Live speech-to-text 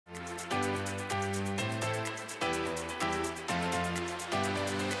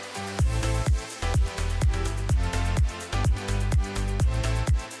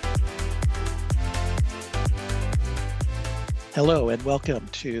Hello and welcome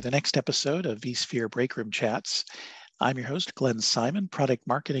to the next episode of vSphere Breakroom Chats. I'm your host, Glen Simon, Product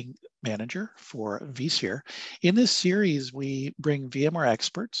Marketing Manager for vSphere. In this series, we bring VMware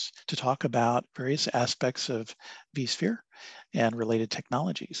experts to talk about various aspects of vSphere and related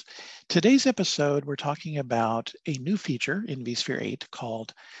technologies. Today's episode, we're talking about a new feature in vSphere 8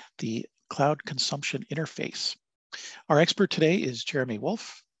 called the Cloud Consumption Interface. Our expert today is Jermey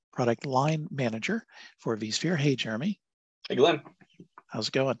Wolf, Product Line Manager for vSphere. Hey, Jermey. Hey, Glenn. How's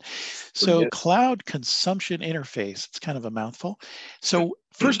it going? So Cloud Consumption Interface, it's kind of a mouthful. So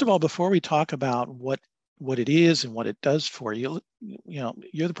first of all, before we talk about what it is and what it does for you,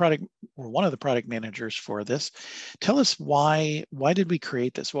 you're the product or one of the product managers for this. Tell us why did we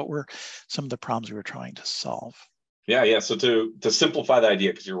create this? What were some of the problems we were trying to solve? Yeah. So to simplify the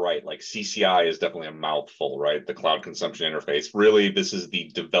idea, because you're right, like CCI is definitely a mouthful, right? The Cloud Consumption Interface. Really, this is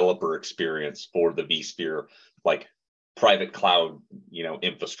the developer experience for the vSphere, like private cloud,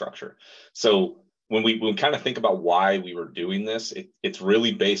 infrastructure. So when we kind of think about why we were doing this, it's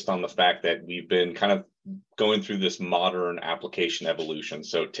really based on the fact that we've been kind of going through this modern application evolution.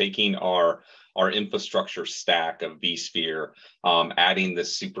 So taking our infrastructure stack of vSphere, adding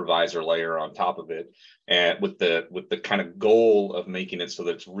this supervisor layer on top of it, and with the kind of goal of making it so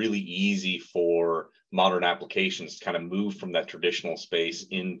that it's really easy for modern applications to kind of move from that traditional space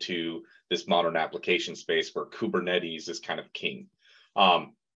into this modern application space where Kubernetes is kind of king.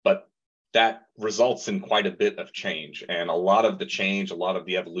 But that results in quite a bit of change. And a lot of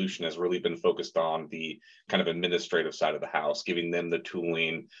the evolution has really been focused on the kind of administrative side of the house, giving them the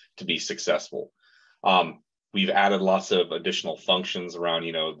tooling to be successful. We've added lots of additional functions around,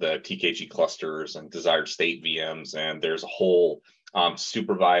 the TKG clusters and desired state VMs. And there's a whole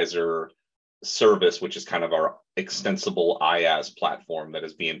supervisor service, which is kind of our extensible IaaS platform that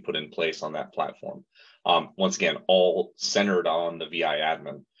is being put in place on that platform. Once again, all centered on the VI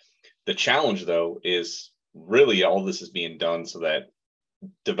admin. The challenge, though, is really all this is being done so that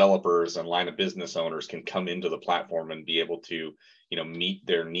developers and line of business owners can come into the platform and be able to, meet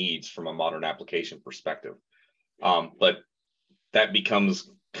their needs from a modern application perspective. But that becomes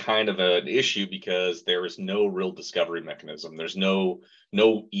kind of an issue because there is no real discovery mechanism. There's no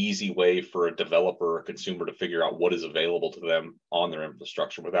easy way for a developer or a consumer to figure out what is available to them on their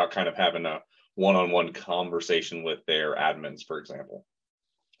infrastructure without kind of having a one-on-one conversation with their admins, for example.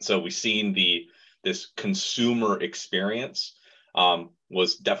 So we've seen this consumer experience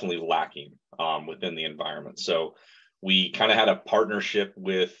was definitely lacking within the environment. So we kind of had a partnership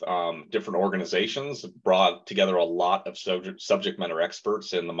with different organizations, brought together a lot of subject matter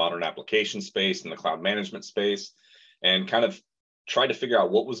experts in the modern application space and the cloud management space, and kind of tried to figure out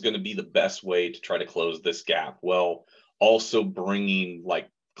what was going to be the best way to try to close this gap. Well, also bringing like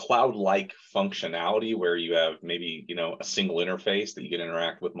cloud-like functionality where you have maybe, a single interface that you can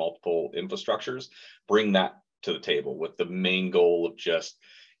interact with multiple infrastructures, bring that to the table with the main goal of just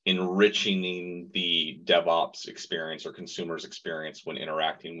enriching the DevOps experience or consumer's experience when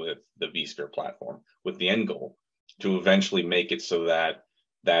interacting with the vSphere platform, with the end goal to eventually make it so that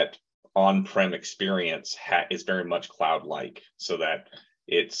that on-prem experience is very much cloud-like, so that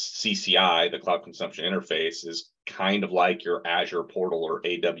it's CCI, the Cloud Consumption Interface, is kind of like your Azure portal or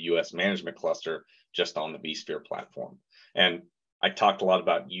AWS management cluster, just on the vSphere platform. And I talked a lot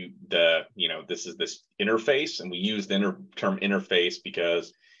about this is this interface, and we use the term interface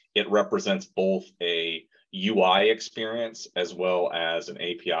because it represents both a UI experience as well as an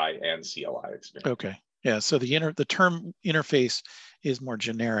API and CLI experience. Okay. Yeah. So the term interface is more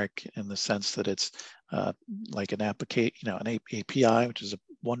generic in the sense that it's like an application, an API, which is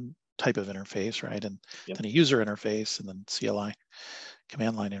one type of interface, right? And then a user interface, and then CLI,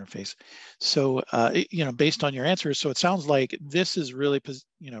 command line interface. So, based on your answers, so it sounds like this is really,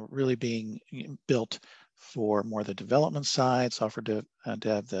 really being built for more the development side, software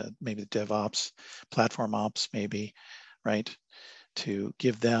dev, maybe the DevOps, platform ops, maybe, right? To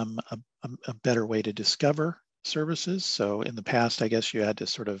give them a better way to discover services. So in the past, I guess you had to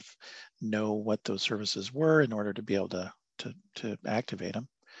sort of know what those services were in order to be able to activate them.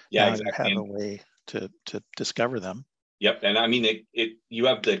 Yeah, now exactly. You have a way to discover them. Yep, and I mean, you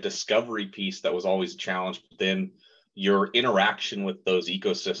have the discovery piece that was always a challenge, but then your interaction with those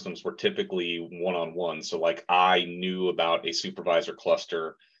ecosystems were typically one-on-one. So like I knew about a supervisor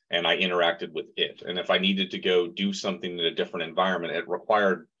cluster and I interacted with it. And if I needed to go do something in a different environment, it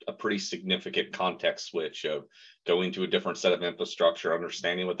required a pretty significant context switch of going to a different set of infrastructure,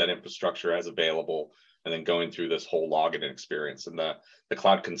 understanding what that infrastructure has available, and then going through this whole login experience. And the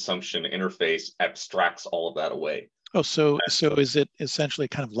Cloud Consumption Interface abstracts all of that away. Oh, so is it essentially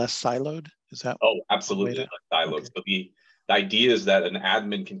kind of less siloed? Is that? Oh, absolutely, less siloed. Okay. So the idea is that an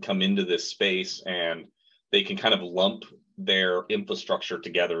admin can come into this space and they can kind of lump their infrastructure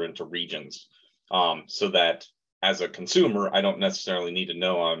together into regions, so that as a consumer, I don't necessarily need to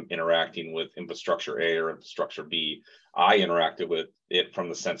know I'm interacting with infrastructure A or infrastructure B. I interacted with it from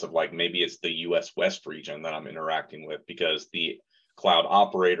the sense of like, maybe it's the US West region that I'm interacting with because the cloud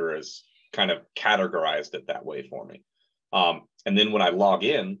operator has kind of categorized it that way for me. And then when I log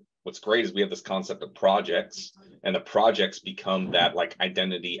in, what's great is we have this concept of projects, and the projects become that like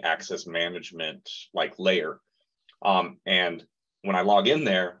identity access management like layer. And when I log in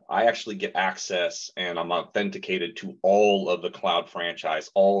there, I actually get access and I'm authenticated to all of the cloud franchise,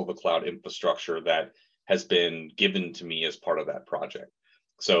 all of the cloud infrastructure that has been given to me as part of that project.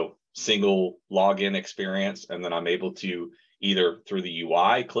 So single login experience, and then I'm able to either through the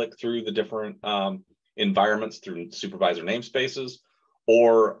UI click through the different environments through supervisor namespaces,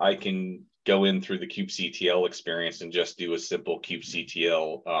 or I can go in through the kubectl experience and just do a simple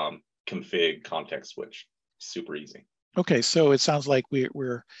kubectl config context switch. Super easy. Okay, so it sounds like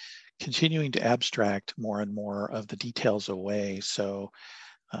we're continuing to abstract more and more of the details away. So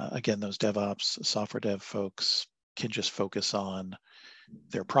again, those DevOps, software dev folks can just focus on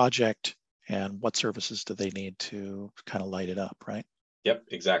their project and what services do they need to kind of light it up, right? Yep,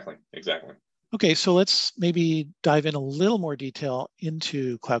 exactly. Okay, so let's maybe dive in a little more detail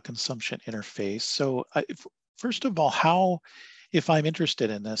into cloud consumption interface. So first of all, if I'm interested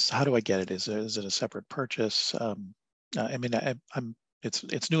in this, how do I get it? Is it a separate purchase? I mean,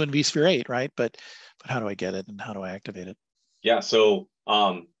 it's new in vSphere 8, right? But how do I get it and how do I activate it? Yeah, so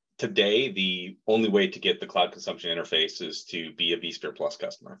today the only way to get the cloud consumption interface is to be a vSphere Plus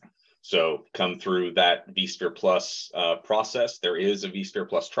customer. So come through that vSphere Plus process. There is a vSphere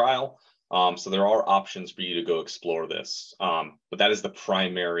Plus trial. So there are options for you to go explore this. But that is the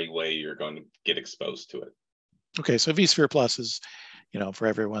primary way you're going to get exposed to it. Okay, so vSphere Plus is, for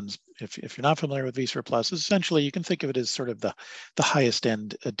everyone's, if you're not familiar with vSphere Plus, essentially you can think of it as sort of the highest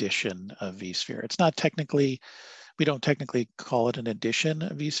end edition of vSphere. It's not technically, we don't technically call it an edition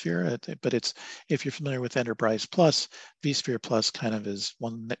of vSphere, but it's, if you're familiar with Enterprise Plus, vSphere Plus kind of is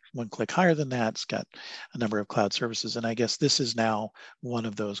one click higher than that. It's got a number of cloud services, and I guess this is now one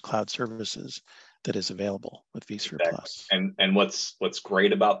of those cloud services that is available with vSphere Exactly. Plus. And what's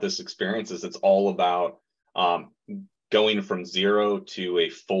great about this experience is it's all about going from zero to a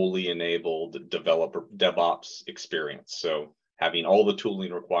fully enabled developer DevOps experience. So having all the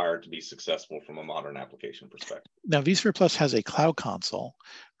tooling required to be successful from a modern application perspective. Now, vSphere Plus has a cloud console,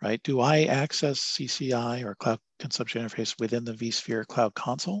 right? Do I access CCI or cloud consumption interface within the vSphere cloud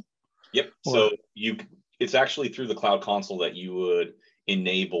console? Yep. So it's actually through the cloud console that you would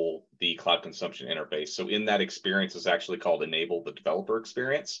enable the cloud consumption interface. So in that experience is actually called enable the developer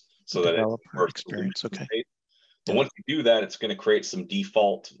experience. So that developer experience, okay. But once you do that, it's going to create some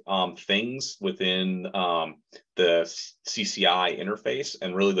default things within the CCI interface.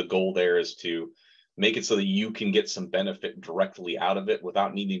 And really the goal there is to make it so that you can get some benefit directly out of it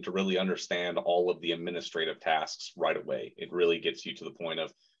without needing to really understand all of the administrative tasks right away. It really gets you to the point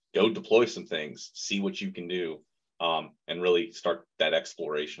of go deploy some things, see what you can do, and really start that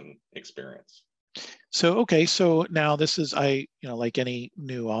exploration experience. So, okay, so now this is, like any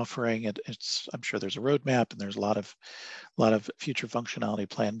new offering, I'm sure there's a roadmap and there's a lot of future functionality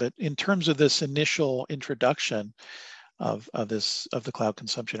planned. But in terms of this initial introduction of the cloud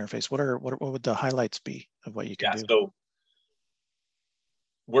consumption interface, what would the highlights be of what you can do? So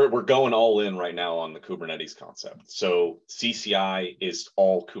we're going all in right now on the Kubernetes concept. So CCI is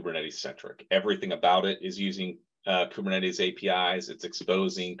all Kubernetes centric. Everything about it is using Kubernetes APIs. It's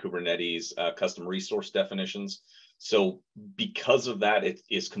exposing Kubernetes custom resource definitions. So because of that, it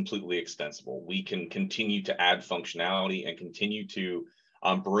is completely extensible. We can continue to add functionality and continue to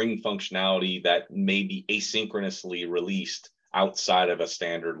bring functionality that may be asynchronously released outside of a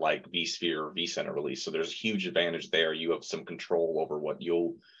standard like vSphere or vCenter release. So there's a huge advantage there. You have some control over what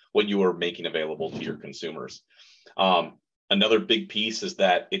you are making available to your consumers. Another big piece is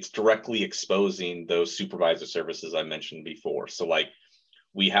that it's directly exposing those supervisor services I mentioned before. So like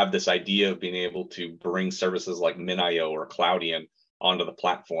we have this idea of being able to bring services like MinIO or Cloudian onto the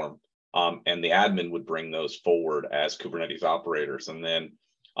platform, and the admin would bring those forward as Kubernetes operators. And then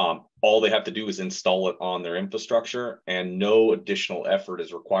all they have to do is install it on their infrastructure, and no additional effort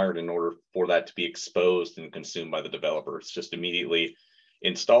is required in order for that to be exposed and consumed by the developer. It's just immediately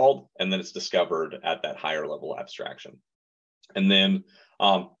installed, and then it's discovered at that higher level abstraction. And then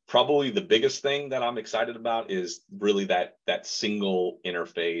probably the biggest thing that I'm excited about is really that single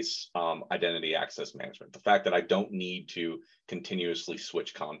interface identity access management. The fact that I don't need to continuously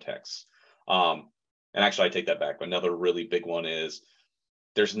switch contexts. and actually I take that back. Another really big one is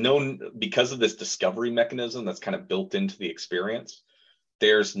there's no, because of this discovery mechanism that's kind of built into the experience,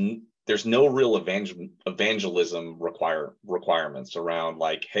 there's no real evangelism requirements around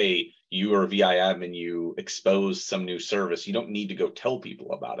like, hey, you are a VIM and you expose some new service. You don't need to go tell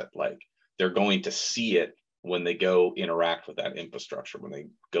people about it. Like, they're going to see it when they go interact with that infrastructure, when they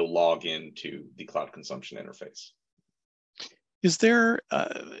go log into the cloud consumption interface. Is there,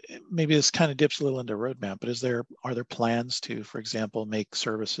 maybe this kind of dips a little into roadmap, but are there plans to, for example, make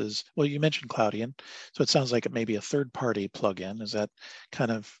services, well, you mentioned Cloudian, so it sounds like it may be a third-party plugin. Is that kind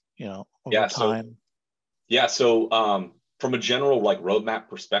of, over time? So from a general like roadmap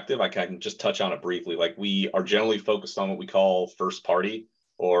perspective, I can just touch on it briefly. Like, we are generally focused on what we call first party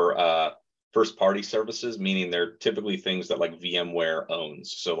or first party services, meaning they're typically things that like VMware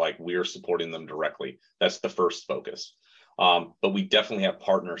owns. So like, we're supporting them directly. That's the first focus. But we definitely have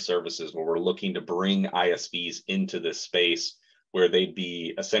partner services where we're looking to bring ISVs into this space where they'd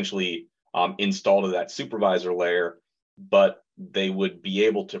be essentially installed at that supervisor layer, but they would be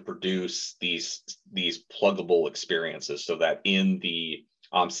able to produce these pluggable experiences so that in the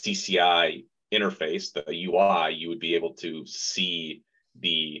CCI interface, the UI, you would be able to see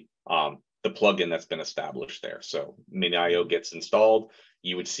the plugin that's been established there. So MiniIO gets installed,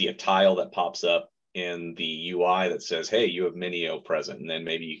 you would see a tile that pops up in the UI that says, hey, you have MiniIO present, and then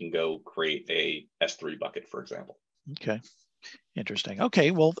maybe you can go create a S3 bucket, for example. Okay, interesting.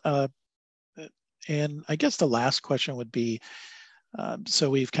 Okay, well, and I guess the last question would be, so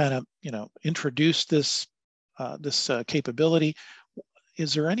we've kind of, introduced this capability.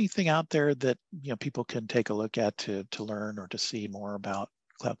 Is there anything out there that people can take a look at to learn or to see more about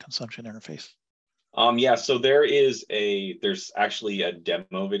cloud consumption interface? Yeah, so there's actually a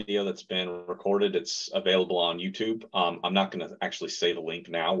demo video that's been recorded. It's available on YouTube. I'm not going to actually say the link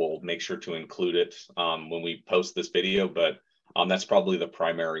now. We'll make sure to include it when we post this video, but that's probably the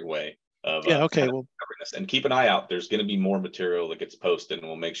primary way of okay. covering this. And keep an eye out. There's going to be more material that gets posted, and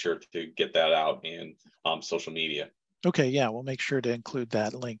we'll make sure to get that out in social media. Okay, yeah, we'll make sure to include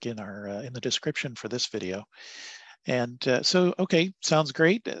that link in our in the description for this video. And so, okay, sounds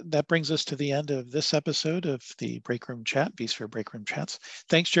great. That brings us to the end of this episode of the Breakroom Chat, vSphere Breakroom Chats.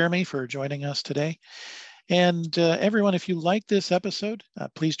 Thanks, Jeremy, for joining us today. And everyone, if you like this episode,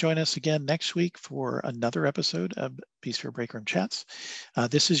 please join us again next week for another episode of vSphere Breakroom Chats.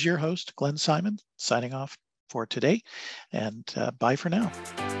 This is your host, Glen Simon, signing off for today, and bye for now.